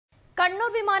കണ്ണൂർ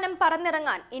വിമാനം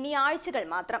പറന്നിറങ്ങാൻ ഇനി ആഴ്ചകൾ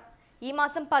മാത്രം. ഈ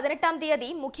മാസം 18-ാം തീയതി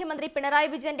മുഖ്യമന്ത്രി പിണറായി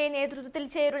വിജയന്റെ നേതൃത്വത്തിൽ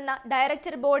ചേരുന്ന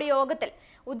ഡയറക്ടർ ബോർഡ് യോഗത്തിൽ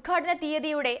ഉദ്ഘാടന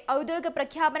തീയതിയുടെ ഔദ്യോഗിക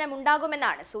പ്രഖ്യാപനം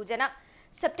ഉണ്ടാകുമെന്നാണ് സൂചന.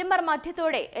 സെപ്റ്റംബർ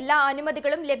മധ്യത്തോടെ എല്ലാ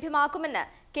അനുമതികളും ലഭ്യമാക്കുമെന്ന്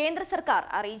കേന്ദ്ര സർക്കാർ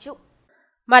അറിയിച്ചു.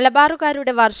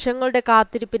 മലബാറുകാരുടെ വർഷങ്ങളുടെ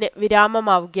കാത്തിരിപ്പിന്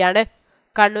വിരാമമാവുകയാണ്.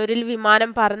 കണ്ണൂരിൽ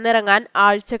വിമാനം പറന്നിറങ്ങാൻ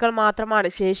ആഴ്ചകൾ മാത്രമാണ്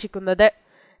ശേഷിക്കുന്നത്.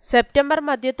 സെപ്റ്റംബർ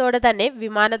മധ്യത്തോടെ തന്നെ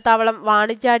വിമാനത്താവളം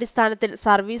വാണിജ്യാടിസ്ഥാനത്തിൽ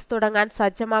സർവീസ് തുടങ്ങാൻ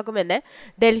സജ്ജമാകുമെന്ന്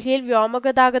ഡൽഹിയിൽ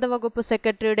വ്യോമഗതാഗത വകുപ്പ്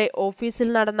സെക്രട്ടറിയുടെ ഓഫീസിൽ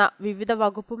നടന്ന വിവിധ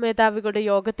വകുപ്പ് മേധാവികളുടെ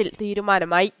യോഗത്തിൽ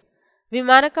തീരുമാനമായി.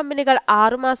 വിമാന കമ്പനികൾ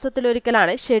 6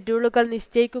 മാസത്തിലൊരിക്കലാണ് ഷെഡ്യൂളുകൾ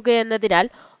നിശ്ചയിക്കുകയെന്നതിനാൽ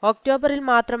ഒക്ടോബറിൽ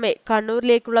മാത്രമേ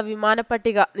കണ്ണൂരിലേക്കുള്ള വിമാന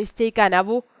പട്ടിക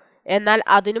നിശ്ചയിക്കാനാവൂ. എന്നാൽ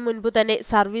അതിനു മുൻപ് തന്നെ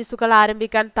സർവീസുകൾ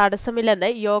ആരംഭിക്കാൻ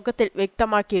തടസ്സമില്ലെന്ന് യോഗത്തിൽ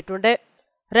വ്യക്തമാക്കിയിട്ടുണ്ട്.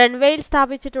 റൺവേയിൽ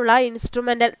സ്ഥാപിച്ചിട്ടുള്ള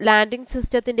ഇൻസ്ട്രുമെന്റൽ ലാൻഡിംഗ്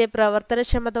സിസ്റ്റത്തിന്റെ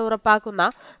പ്രവർത്തനക്ഷമത ഉറപ്പാക്കുന്ന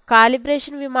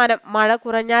കാലിബ്രേഷൻ വിമാനം മഴ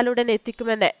കുറഞ്ഞാലുടൻ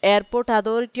എത്തിക്കുമെന്ന് എയർപോർട്ട്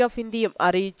അതോറിറ്റി ഓഫ് ഇന്ത്യയും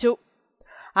അറിയിച്ചു.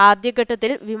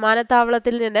 ആദ്യഘട്ടത്തിൽ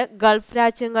വിമാനത്താവളത്തിൽ നിന്ന് ഗൾഫ്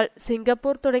രാജ്യങ്ങൾ,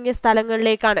 സിംഗപ്പൂർ തുടങ്ങിയ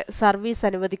സ്ഥലങ്ങളിലേക്കാണ് സർവീസ്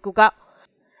അനുവദിക്കുക.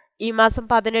 ഈ മാസം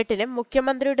 18-ന്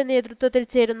മുഖ്യമന്ത്രിയുടെ നേതൃത്വത്തിൽ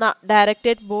ചേരുന്ന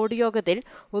ഡയറക്ടറേറ്റ് ബോർഡ് യോഗത്തിൽ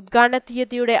ഉദ്ഘാടന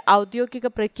തീയതിയുടെ ഔദ്യോഗിക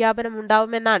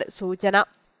പ്രഖ്യാപനമുണ്ടാവുമെന്നാണ് സൂചന.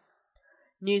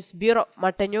 News bureau,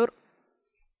 Mattannur.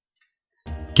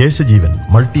 കേശജീവൻ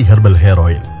multi herbal hair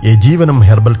oil, A Jeevanam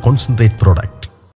herbal concentrate product.